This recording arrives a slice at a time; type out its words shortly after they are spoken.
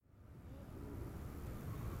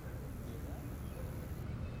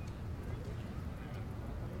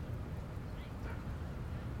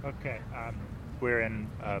Okay, we're in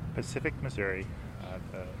Pacific, Missouri.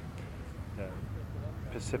 The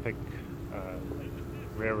Pacific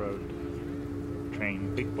Railroad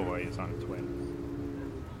train Big Boy is on its way.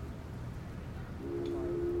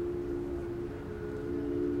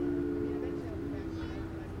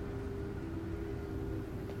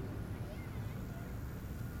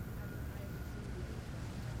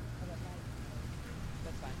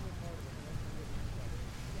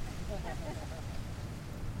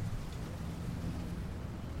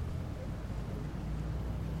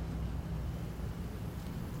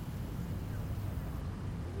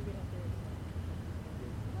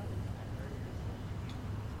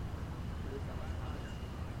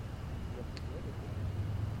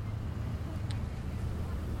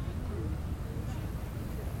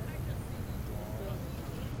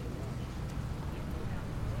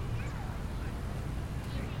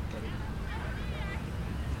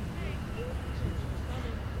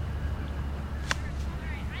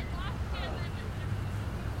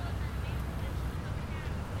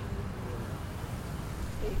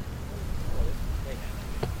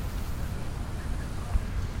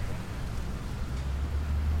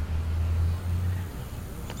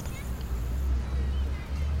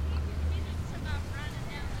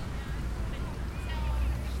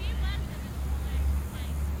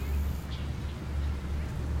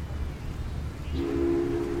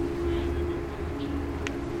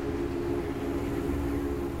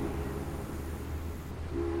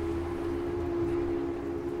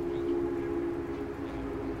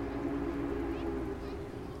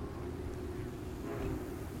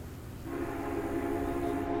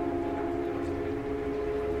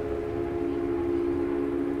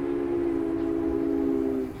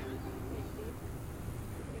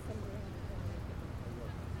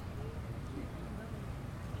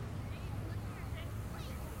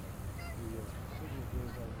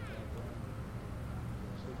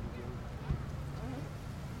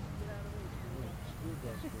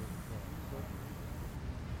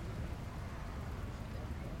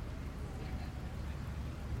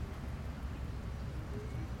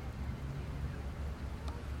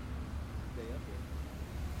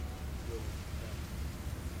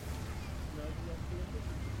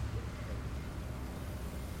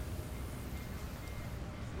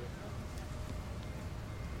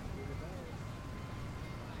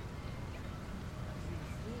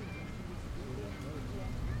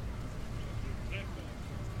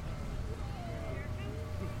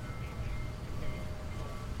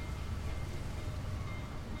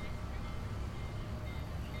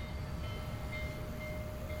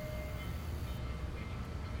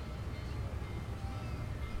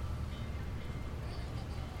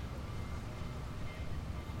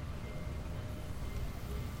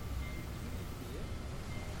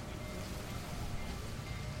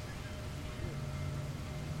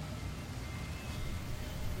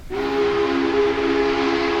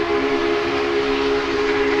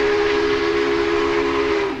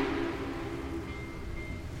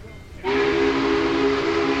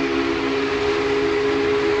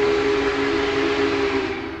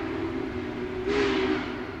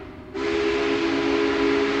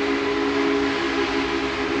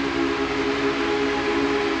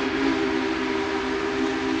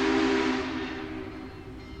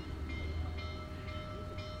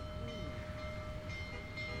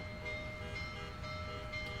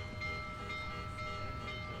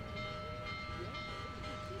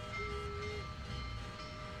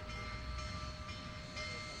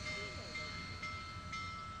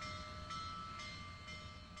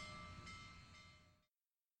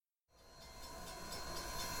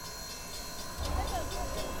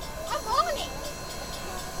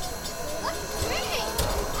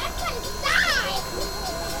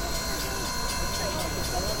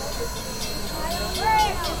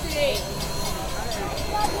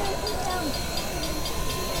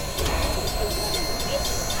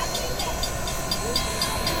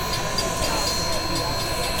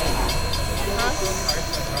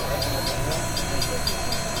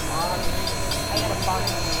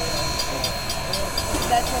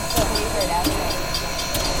 That's what's so weird actually.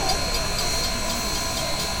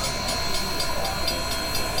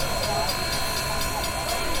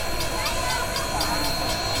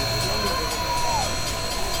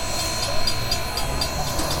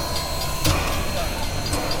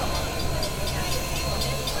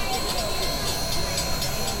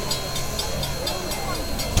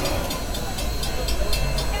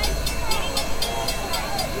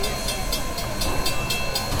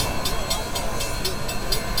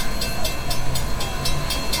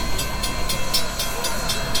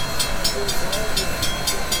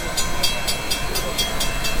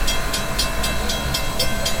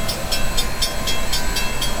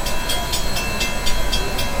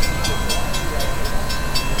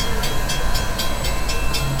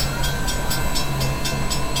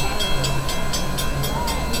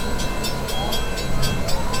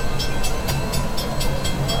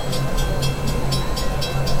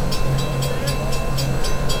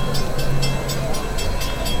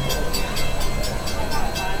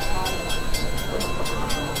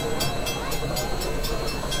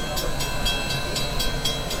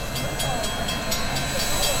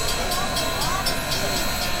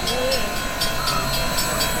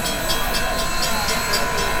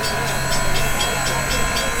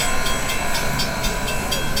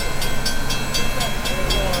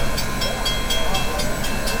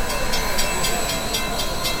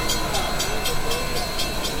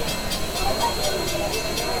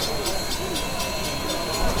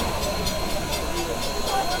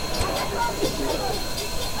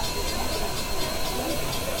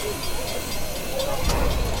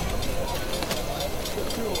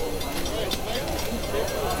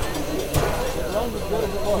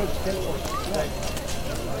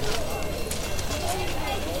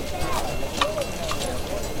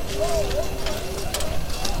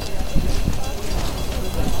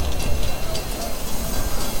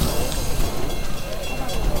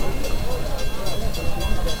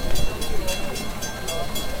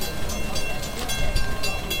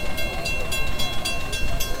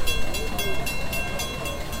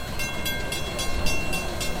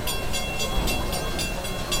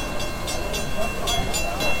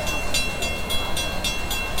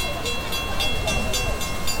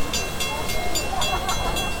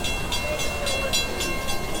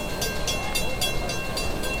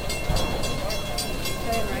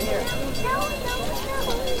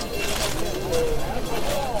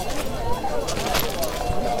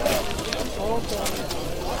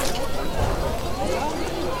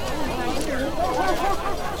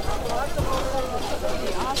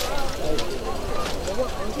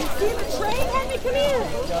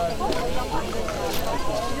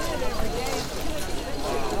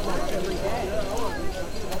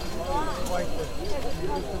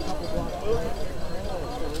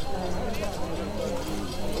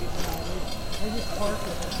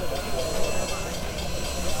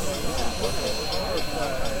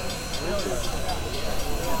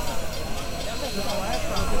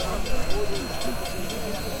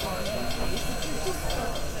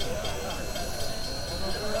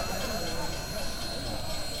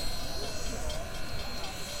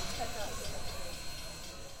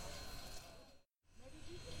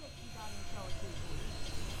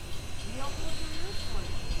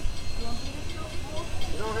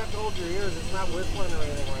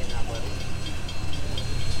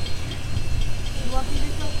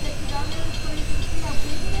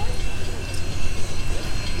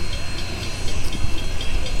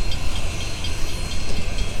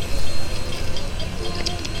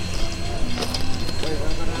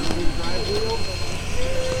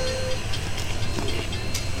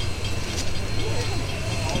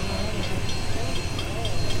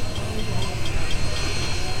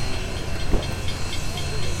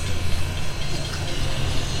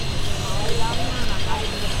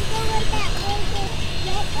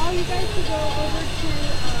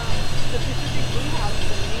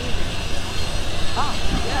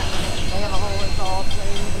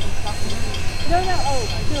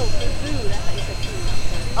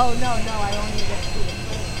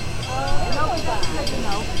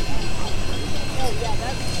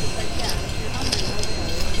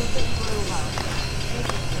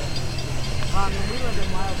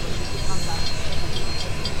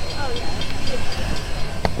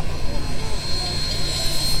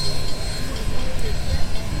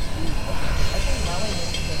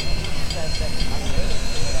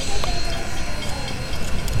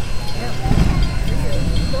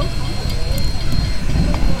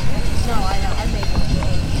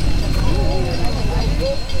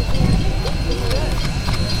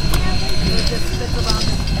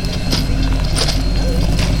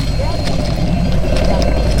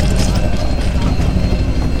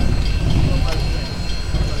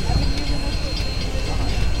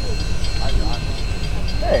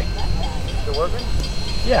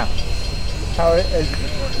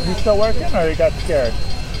 Still working, or he got scared?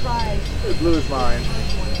 It blew his mind.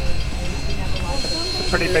 It's a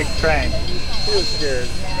pretty big train. He was scared.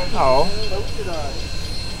 Oh.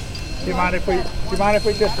 Do you mind if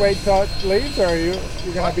we just wait till it leaves, or are you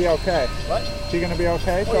gonna be okay? What? You gonna be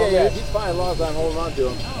okay? Oh yeah, he's fine as long as I'm holding on to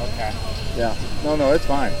him. Okay. Yeah. No, it's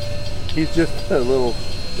fine. He's just a little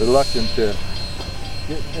reluctant to.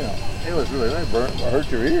 It was really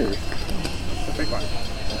hurt your ears. It's a big one.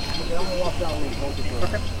 Okay, I'm gonna walk down and hold it for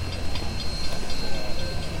Okay.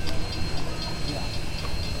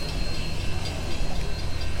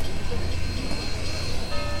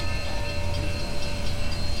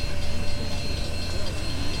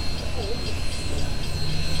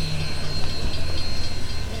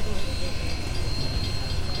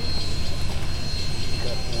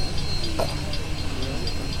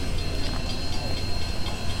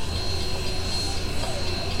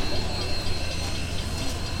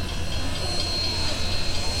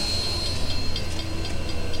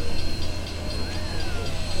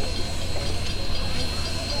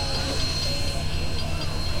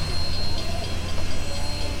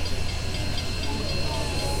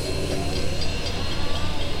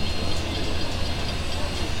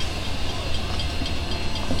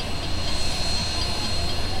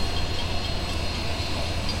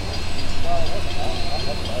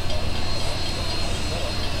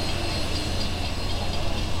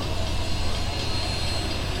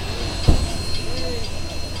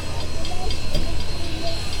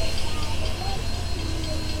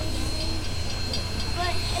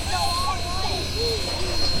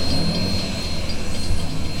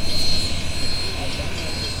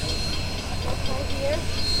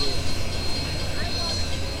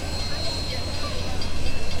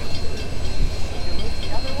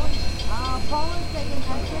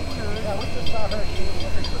 just saw her. She was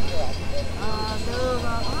looking for jobs.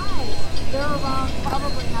 They're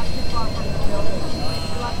probably not too far from the building.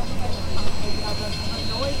 Like I said, the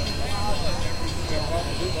noise is loud. Yeah, well,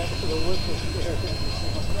 that's the woods was there.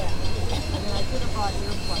 Yeah. I mean, I could have brought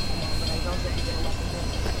earplugs in, but I don't think they're like this.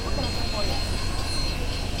 What can I do for you?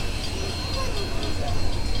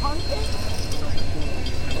 Pumpkin?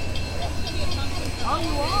 Oh,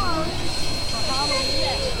 you are? For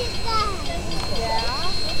Halloween? Yeah?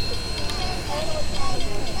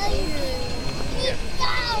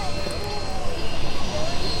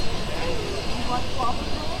 What Paw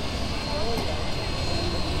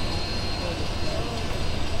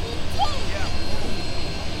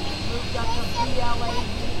moved up to PLA.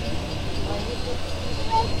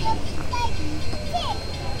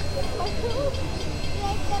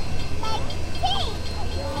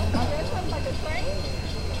 Like a train?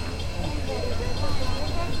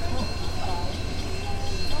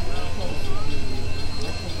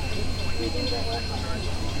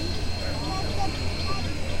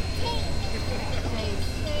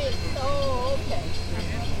 Oh, okay.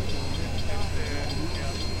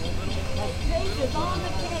 The cake is on the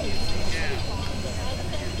cake.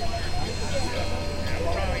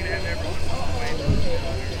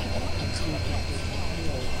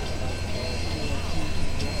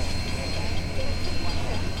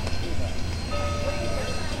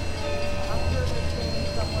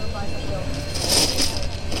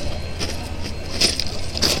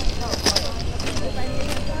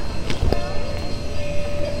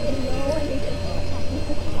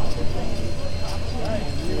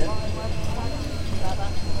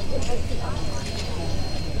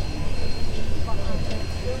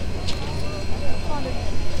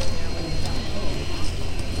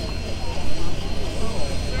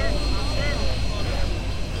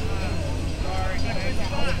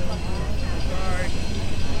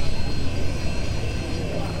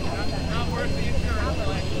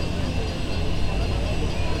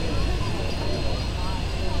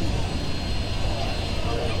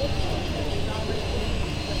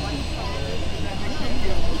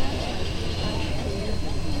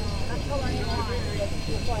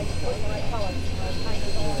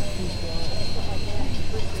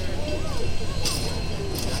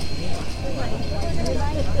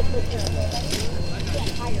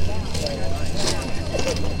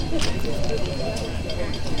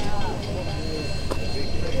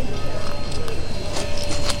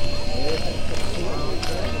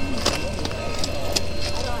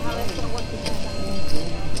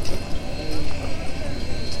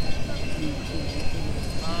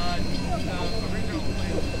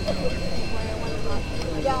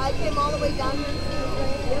 Yeah, I came all the way down here.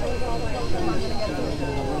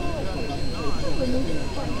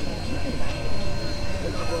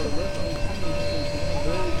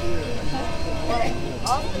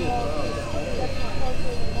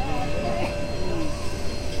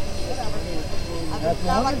 As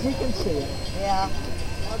long as you can see it. Yeah.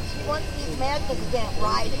 Well, she wants to be mad because we can't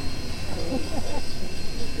ride it.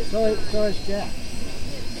 So is Jack.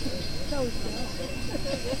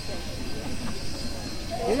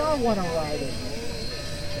 We all want to ride it.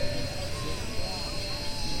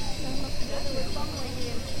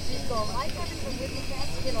 She's going, I got it from Whitney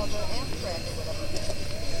Fast, you know, the Amtrak or whatever.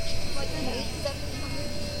 Like an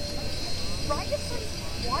 875. Ride it from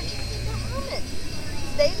Washington to Herman.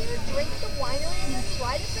 Stay there, drink at the winery, and then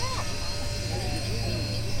ride it back.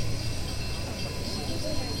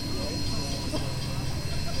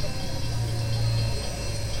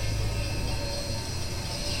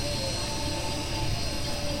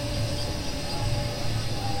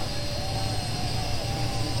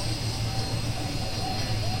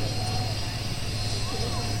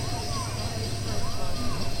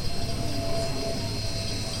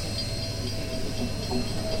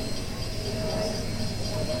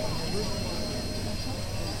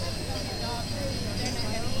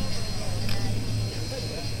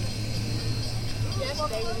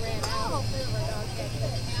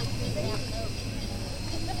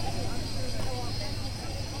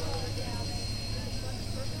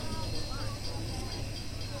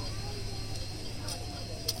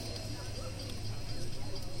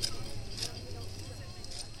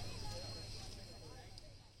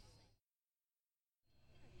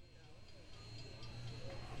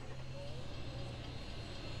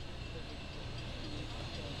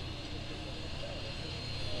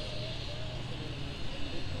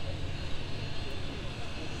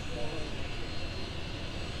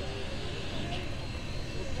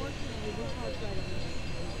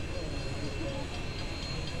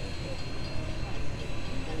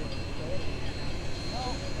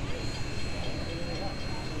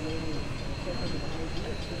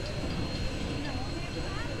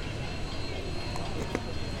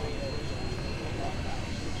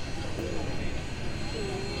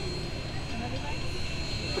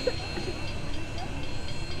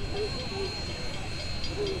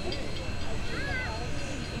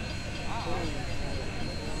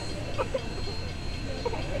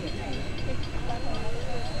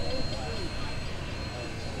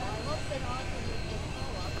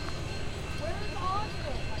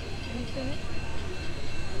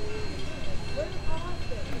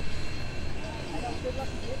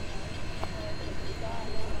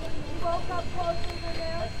 come closer in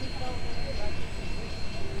there?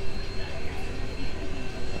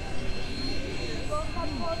 You won't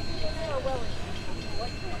come closer in there, will he?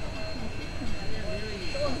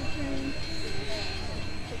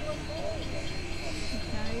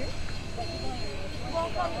 You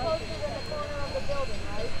won't come closer than the corner of the building,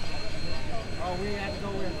 right? Oh, we had to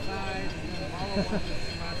go inside, and then all of us just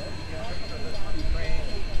smashed it together for this train.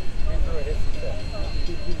 We threw a hissy fit.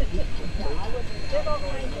 They're all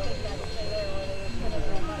trying to get that to stay there or they were going to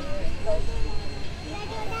go by here.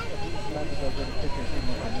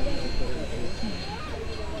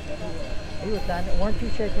 He was done. Weren't you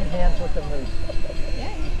shaking hands with the moose?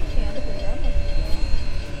 Yeah, you can.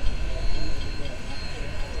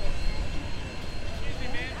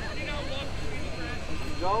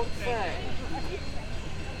 Don't say.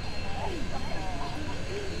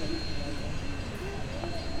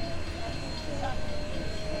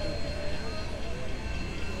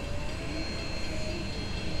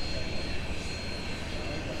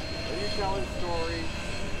 Are you telling stories?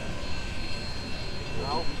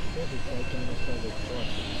 No?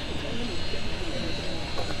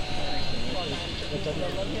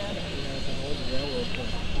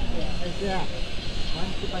 Yeah. Why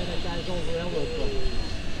don't you buy that guy's old railroad book?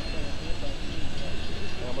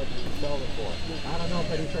 How much did you sell it for? I don't know,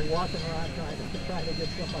 but he's been walking around trying to get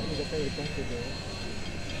somebody to pay attention to it.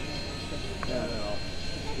 No.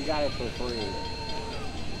 You got it for free.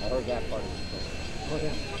 I heard that part of the story.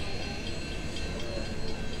 Okay.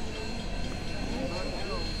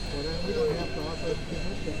 Well, then we don't have to offer him too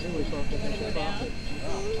much, then do we, so we can make a profit?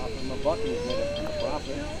 Offer him a buck and get a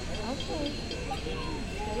profit. Okay.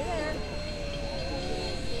 Stay there.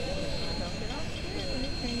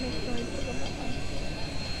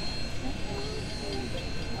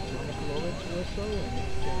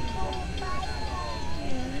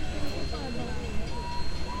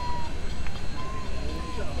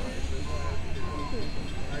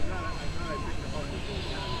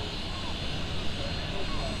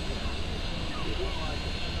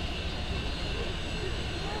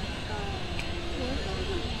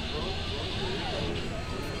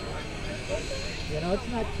 You know, it's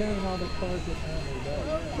not carrying all the cars that normally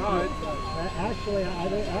does. No, it's Actually, I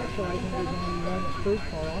think there's only one street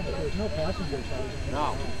car on it. There's no passenger cars.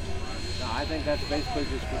 no. No, I think that's basically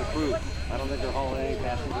just for the crew. I don't think they're hauling any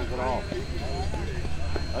passengers at all.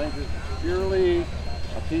 I think it's purely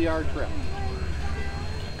a PR trip.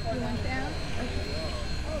 You went down?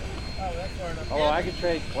 Although I could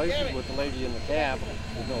trade places with the lady in the cab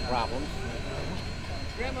with no problems.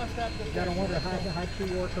 You gotta wonder how she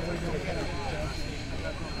works her way to the cab.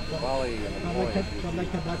 Probably an employee. From the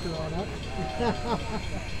conductor on up.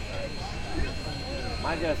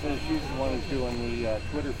 My guess is she's the one who's doing the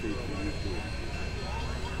Twitter feed for YouTube.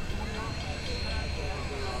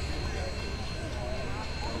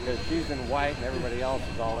 Because she's in white and everybody else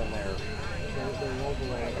is all in there.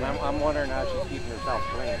 And I'm wondering how she's keeping herself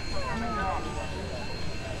clean.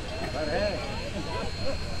 But hey.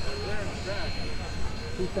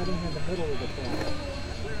 She's sitting in the middle of the cab.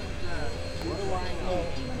 What do I know?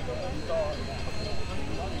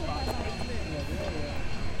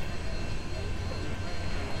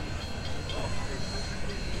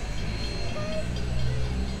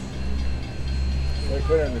 They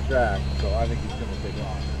put it in the track, so I think he's going to take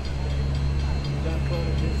off.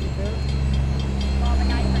 Well, the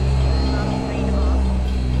guy said he trained him off.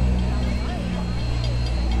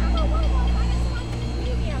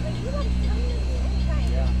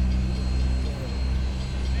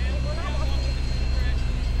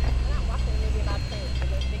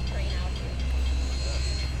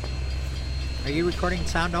 Are you recording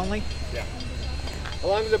sound only? Yeah. How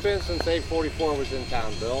long has it been since 844 was in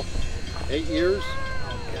town, Bill? 8 years?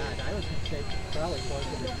 Oh God, I was going to say probably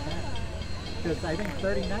closer to 10. Because I think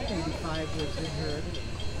 3985 was in here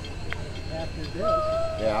after this.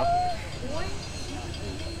 Yeah. I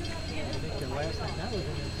think the last time that was in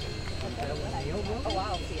this, was that when Neil wrote? Oh,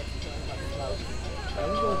 I'll see it. I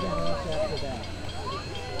think it was in this after that.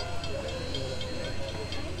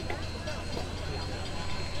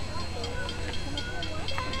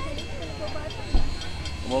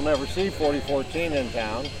 We'll never see 4014 in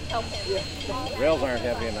town. Okay. Rails aren't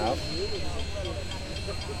heavy enough.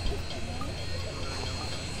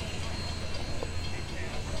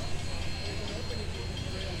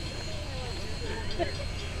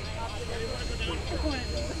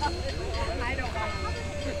 I don't know.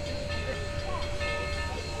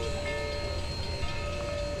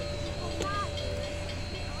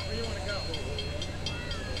 Where do you want to go?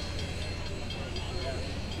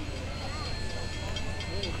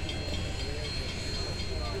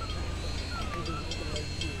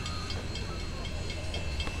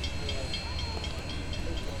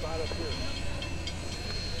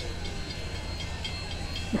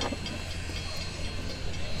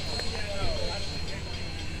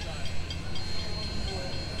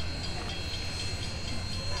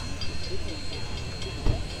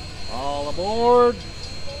 All aboard.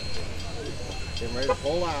 Getting ready to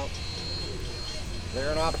pull out.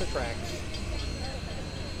 Clearing off the tracks.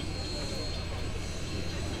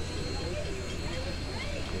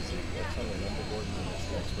 What's on the number board when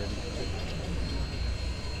it's ready?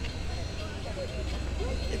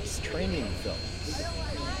 It's training film.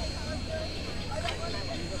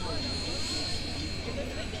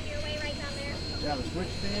 Yeah, the switch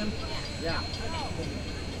stand? Yeah.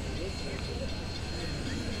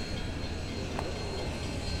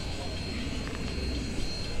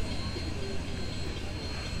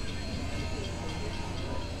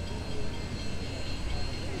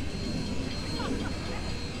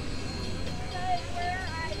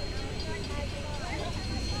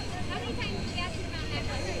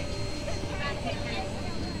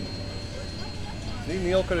 See,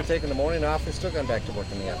 Neil could have taken the morning off and still gone back to work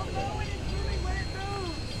in the afternoon.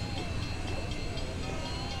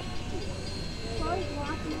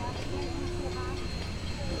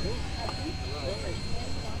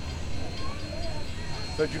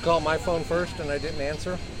 So did you call my phone first and I didn't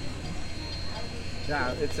answer?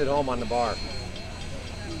 Yeah, it's at home on the bar.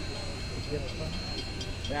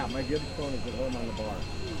 Yeah, my Gibbs phone is at home on the bar.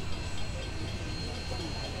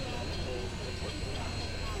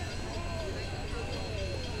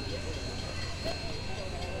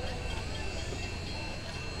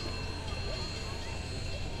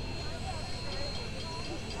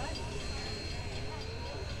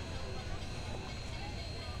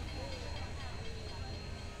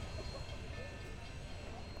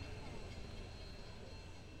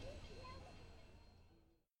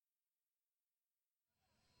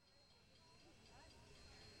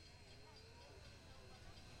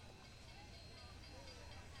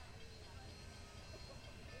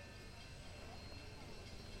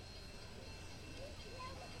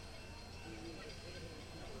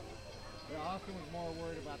 Austin was more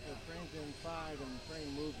worried about the trains inside and the train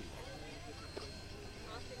moving.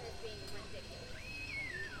 Austin is being ridiculous.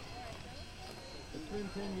 It's been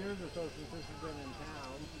 10 years or so since this has been in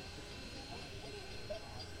town.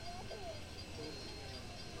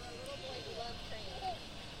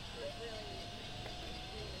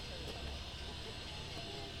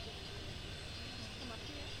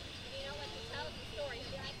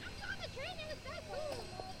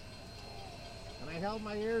 I held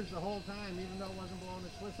my ears the whole time, even though it wasn't blowing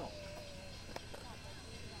its whistle.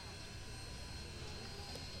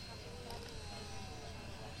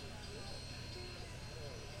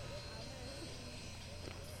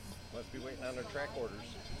 Must be waiting on their track orders.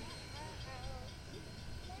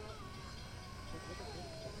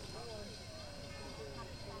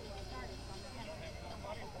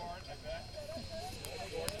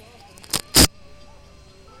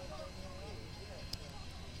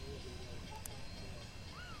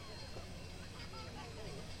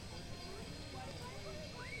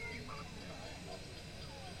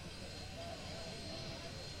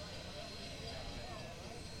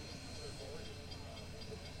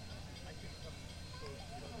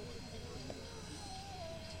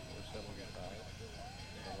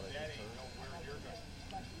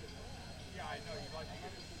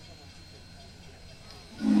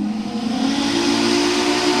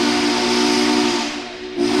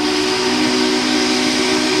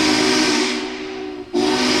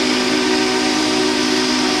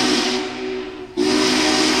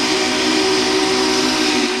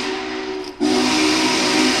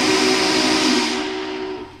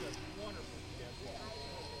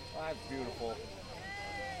 That's beautiful.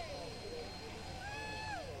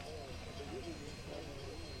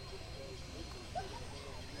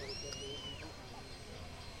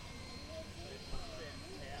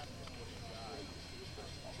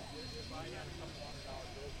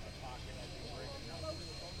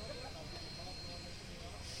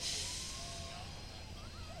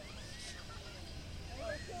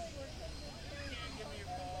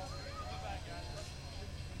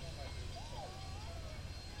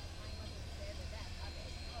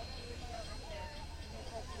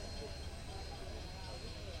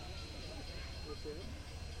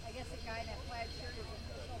 I guess the guy in that plaid shirt is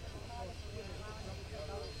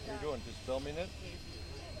What are you doing? Just filming it?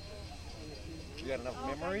 You got enough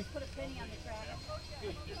memory? Put a penny on the track.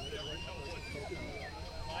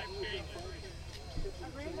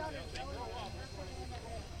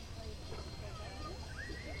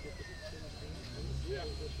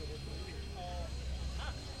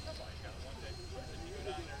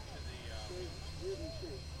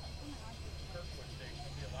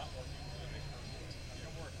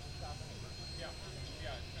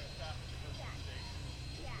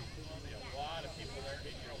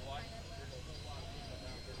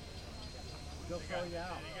 They'll throw you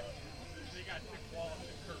out. They got Dick Wallace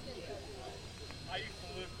and Kurt. I used to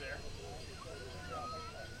live there.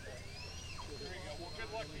 There you go. Well, good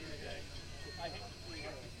luck to you today. I hate to see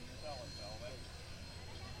you sell it, though.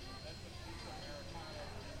 That's a piece of Americana.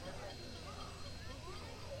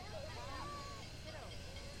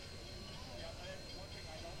 Yeah, and one thing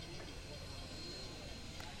I don't need is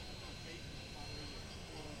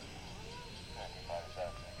what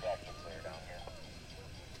Tractor clear down here.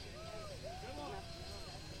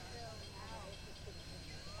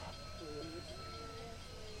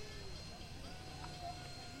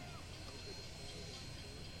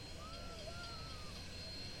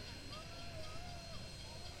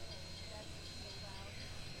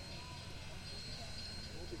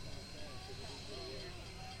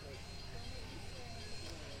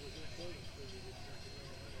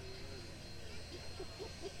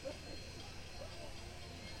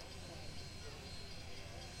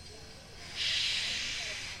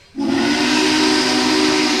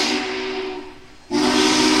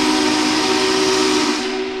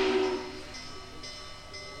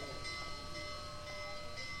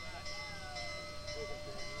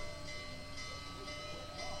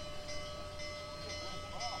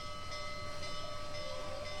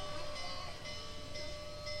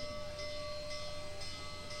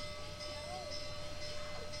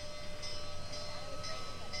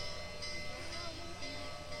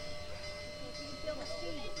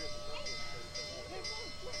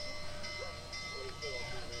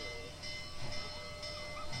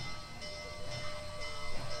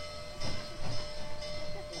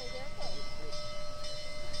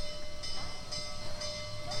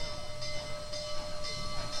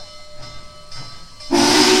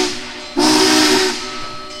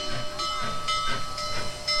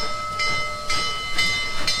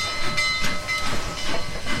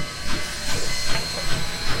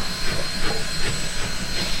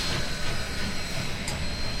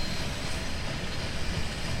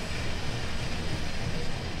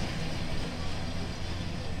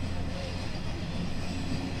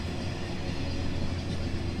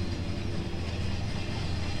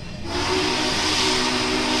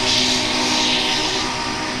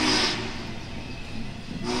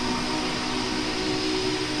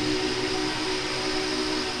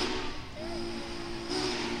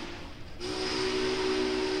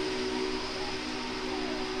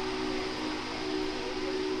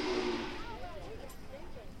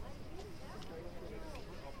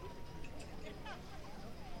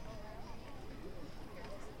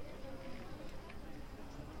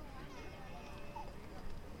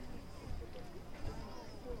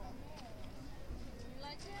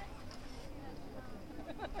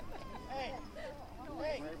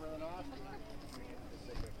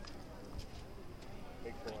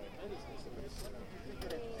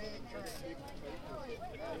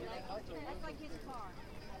 That's like his car.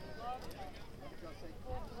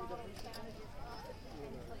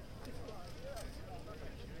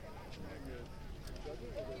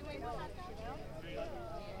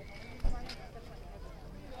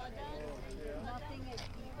 Nothing is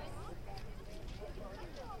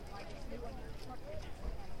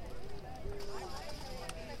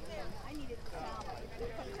I needed to sound.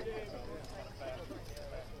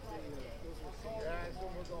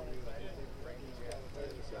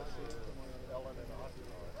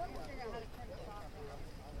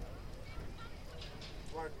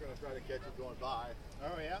 Mark's going to try to catch it going by.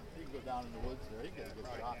 Oh, yeah? He can go down in the woods there. He can get a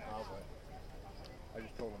good shot probably. I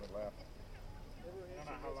just told him it left. I don't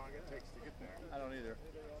know how long it takes to get there. I don't either.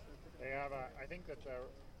 They have I think that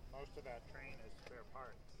most of that train is spare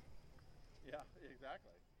parts. Yeah,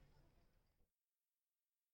 exactly.